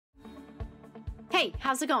Hey,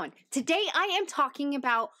 how's it going? Today I am talking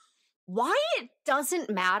about why it doesn't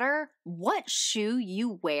matter what shoe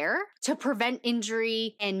you wear to prevent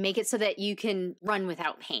injury and make it so that you can run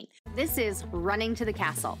without pain. This is Running to the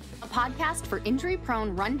Castle, a podcast for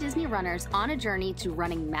injury-prone Run Disney runners on a journey to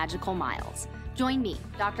running magical miles. Join me,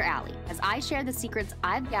 Dr. Allie, as I share the secrets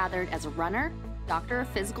I've gathered as a runner, doctor of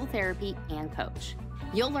physical therapy, and coach.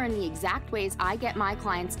 You'll learn the exact ways I get my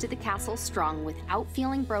clients to the castle strong without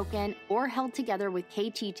feeling broken or held together with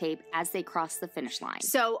KT tape as they cross the finish line.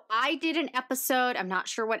 So I did an episode, I'm not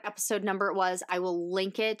sure what episode number it was. I will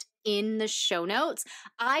link it in the show notes.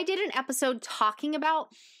 I did an episode talking about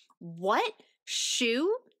what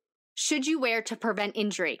shoe should you wear to prevent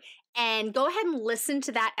injury. And go ahead and listen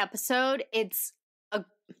to that episode. Of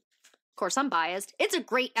course, I'm biased. It's a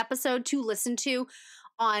great episode to listen to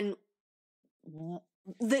on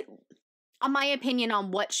my opinion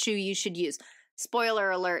on what shoe you should use. Spoiler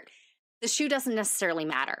alert, the shoe doesn't necessarily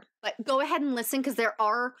matter, but go ahead and listen because there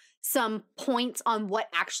are some points on what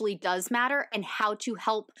actually does matter and how to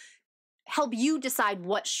help you decide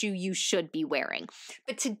what shoe you should be wearing.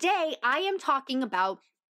 But today I am talking about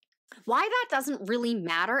why that doesn't really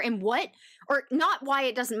matter and not why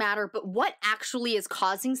it doesn't matter, but what actually is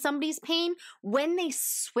causing somebody's pain when they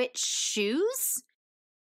switch shoes,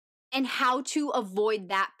 and how to avoid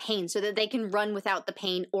that pain so that they can run without the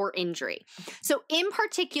pain or injury. So in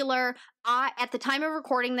particular, at the time of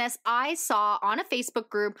recording this, I saw on a Facebook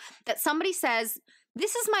group that somebody says,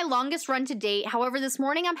 "This is my longest run to date. However, this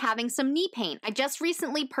morning I'm having some knee pain. I just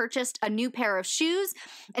recently purchased a new pair of shoes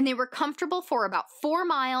and they were comfortable for about 4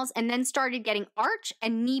 miles and then started getting arch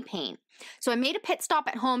and knee pain. So I made a pit stop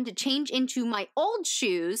at home to change into my old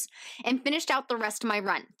shoes and finished out the rest of my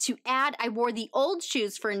run. To add, I wore the old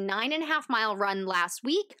shoes for a 9.5 mile run last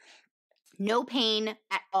week. No pain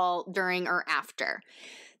at all during or after."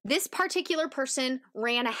 This particular person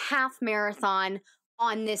ran a half marathon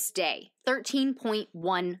on this day,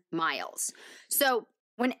 13.1 miles. So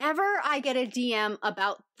whenever I get a DM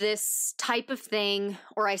about this type of thing,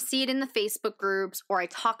 or I see it in the Facebook groups, or I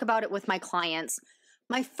talk about it with my clients,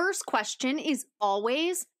 my first question is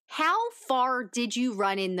always, how far did you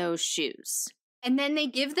run in those shoes? And then they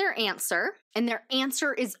give their answer, and their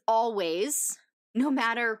answer is always, no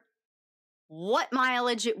matter what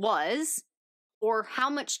mileage it was or how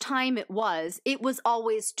much time it was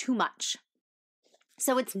always too much.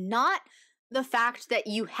 So it's not the fact that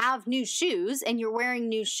you have new shoes and you're wearing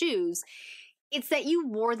new shoes, it's that you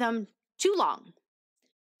wore them too long.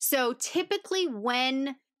 So typically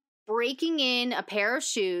when breaking in a pair of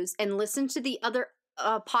shoes, and listen to the other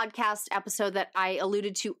podcast episode that I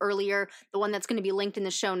alluded to earlier, the one that's going to be linked in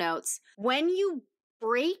the show notes. When you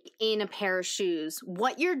break in a pair of shoes,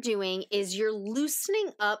 what you're doing is you're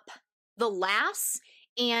loosening up the lace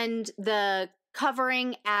and the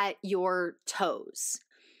covering at your toes.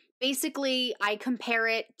 Basically, I compare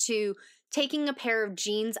it to taking a pair of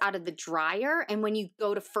jeans out of the dryer, and when you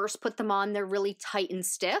go to first put them on, they're really tight and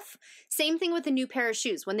stiff. Same thing with a new pair of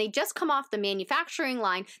shoes. When they just come off the manufacturing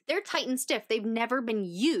line, they're tight and stiff. They've never been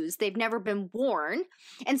used. They've never been worn.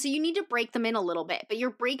 And so you need to break them in a little bit, but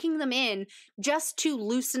you're breaking them in just to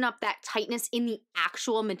loosen up that tightness in the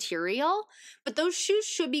actual material. But those shoes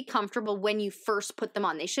should be comfortable when you first put them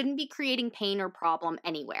on. They shouldn't be creating pain or problem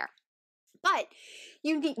anywhere. But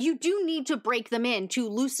you do need to break them in to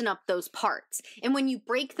loosen up those parts. And when you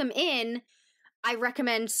break them in, I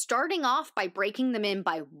recommend starting off by breaking them in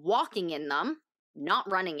by walking in them,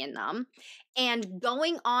 not running in them, and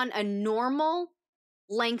going on a normal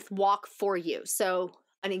length walk for you. So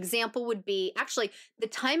an example would be, actually, the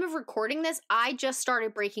time of recording this, I just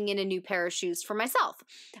started breaking in a new pair of shoes for myself.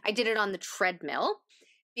 I did it on the treadmill,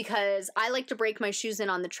 because I like to break my shoes in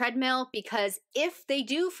on the treadmill, because if they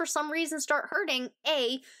do for some reason start hurting,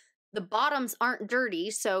 the bottoms aren't dirty.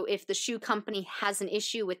 So if the shoe company has an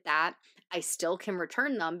issue with that, I still can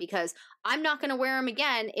return them, because I'm not going to wear them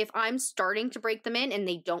again. If I'm starting to break them in and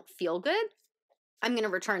they don't feel good, I'm going to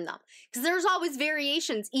return them, because there's always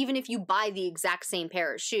variations. Even if you buy the exact same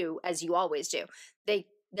pair of shoe as you always do,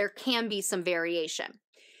 there can be some variation.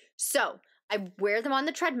 So I wear them on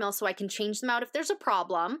the treadmill so I can change them out if there's a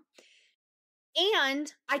problem.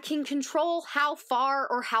 And I can control how far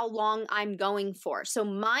or how long I'm going for. So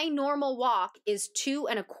my normal walk is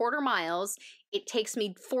 2.25 miles. It takes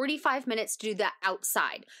me 45 minutes to do that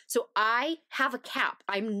outside. So I have a cap.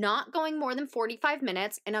 I'm not going more than 45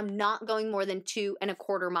 minutes, and I'm not going more than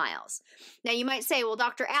 2.25 miles. Now you might say, well,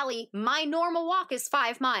 Dr. Allie, my normal walk is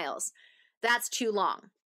 5 miles. That's too long.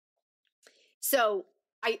 So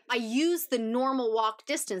I use the normal walk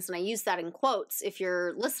distance, and I use that in quotes if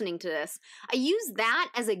you're listening to this. I use that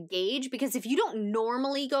as a gauge because if you don't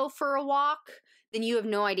normally go for a walk, then you have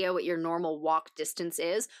no idea what your normal walk distance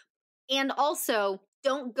is. And also,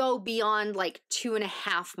 don't go beyond like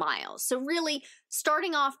 2.5 miles. So really,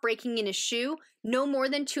 starting off breaking in a shoe, no more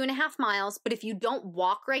than 2.5 miles. But if you don't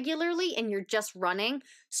walk regularly and you're just running,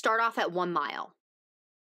 start off at 1 mile.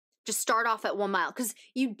 Just start off at 1 mile because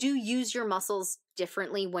you do use your muscles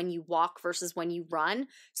differently when you walk versus when you run.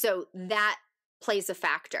 So that plays a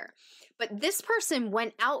factor. But this person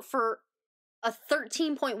went out for a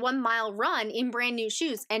 13.1 mile run in brand new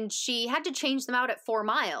shoes, and she had to change them out at 4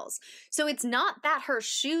 miles. So it's not that her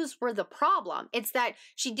shoes were the problem. It's that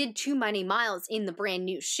she did too many miles in the brand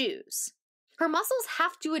new shoes. Her muscles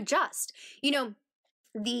have to adjust. You know,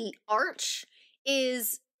 the arch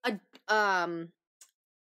is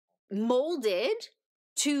molded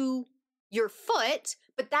to your foot,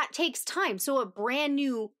 but that takes time. So a brand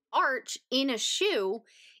new arch in a shoe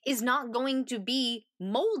is not going to be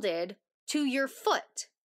molded to your foot.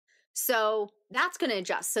 So that's going to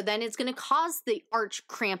adjust. So then it's going to cause the arch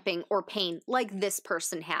cramping or pain like this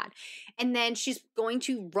person had. And then she's going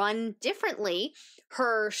to run differently.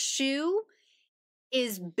 Her shoe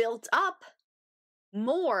is built up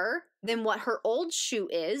more than what her old shoe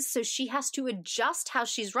is, so she has to adjust how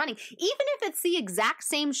she's running. Even if it's the exact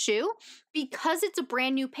same shoe, because it's a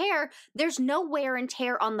brand new pair, there's no wear and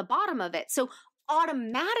tear on the bottom of it. So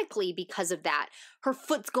automatically, because of that, her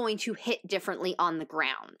foot's going to hit differently on the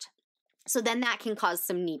ground. So then that can cause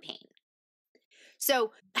some knee pain.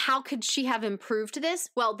 So how could she have improved this?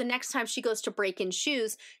 Well, the next time she goes to break in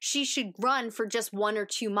shoes, she should run for just 1 or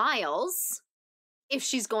 2 miles if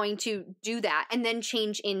she's going to do that, and then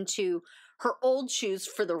change into her old shoes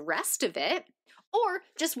for the rest of it, or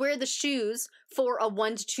just wear the shoes for a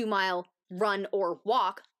 1 to 2 mile run or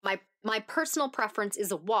walk. My personal preference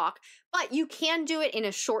is a walk, but you can do it in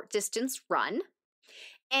a short distance run,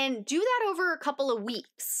 and do that over a couple of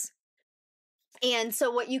weeks. And so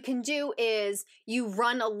what you can do is you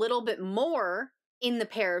run a little bit more in the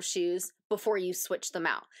pair of shoes before you switch them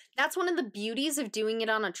out. That's one of the beauties of doing it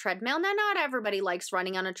on a treadmill. Now, not everybody likes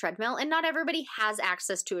running on a treadmill, and not everybody has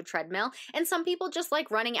access to a treadmill, and some people just like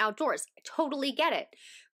running outdoors. I totally get it.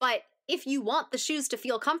 But if you want the shoes to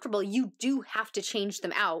feel comfortable, you do have to change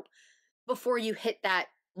them out before you hit that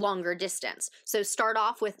longer distance. So start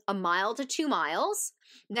off with 1 mile to 2 miles,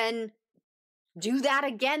 then do that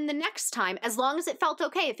again the next time, as long as it felt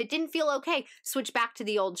okay. If it didn't feel okay, switch back to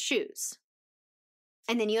the old shoes.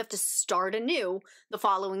 And then you have to start anew the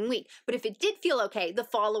following week. But if it did feel okay, the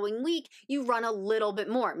following week, you run a little bit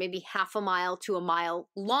more, maybe 0.5 mile to 1 mile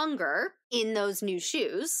longer in those new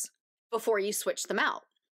shoes before you switch them out.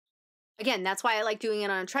 Again, that's why I like doing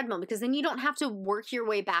it on a treadmill, because then you don't have to work your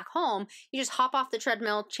way back home. You just hop off the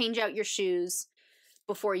treadmill, change out your shoes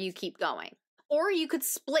before you keep going. Or you could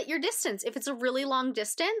split your distance. If it's a really long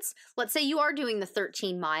distance, let's say you are doing the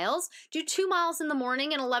 13 miles, do 2 miles in the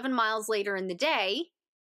morning and 11 miles later in the day,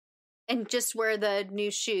 and just wear the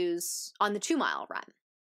new shoes on the 2 mile run.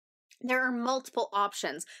 There are multiple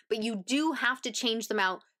options, but you do have to change them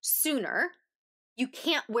out sooner. You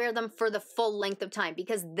can't wear them for the full length of time,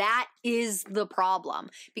 because that is the problem.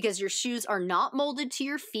 Because your shoes are not molded to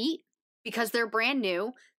your feet because they're brand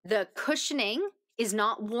new. The cushioning is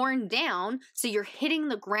not worn down, so you're hitting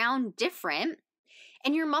the ground different,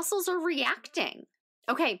 and your muscles are reacting.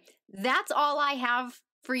 Okay, that's all I have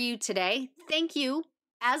for you today. Thank you,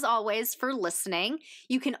 as always, for listening.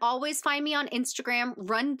 You can always find me on Instagram,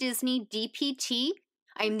 runDisney DPT.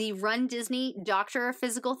 I'm the runDisney Doctor of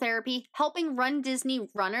Physical Therapy, helping runDisney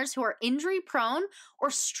runners who are injury prone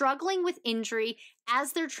or struggling with injury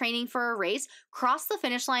as they're training for a race cross the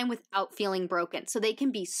finish line without feeling broken, so they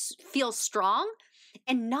can feel strong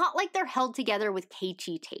and not like they're held together with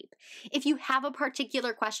KT tape. If you have a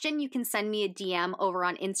particular question, you can send me a DM over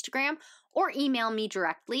on Instagram or email me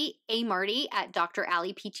directly,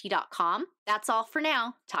 amarty@drallypt.com. That's all for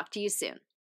now. Talk to you soon.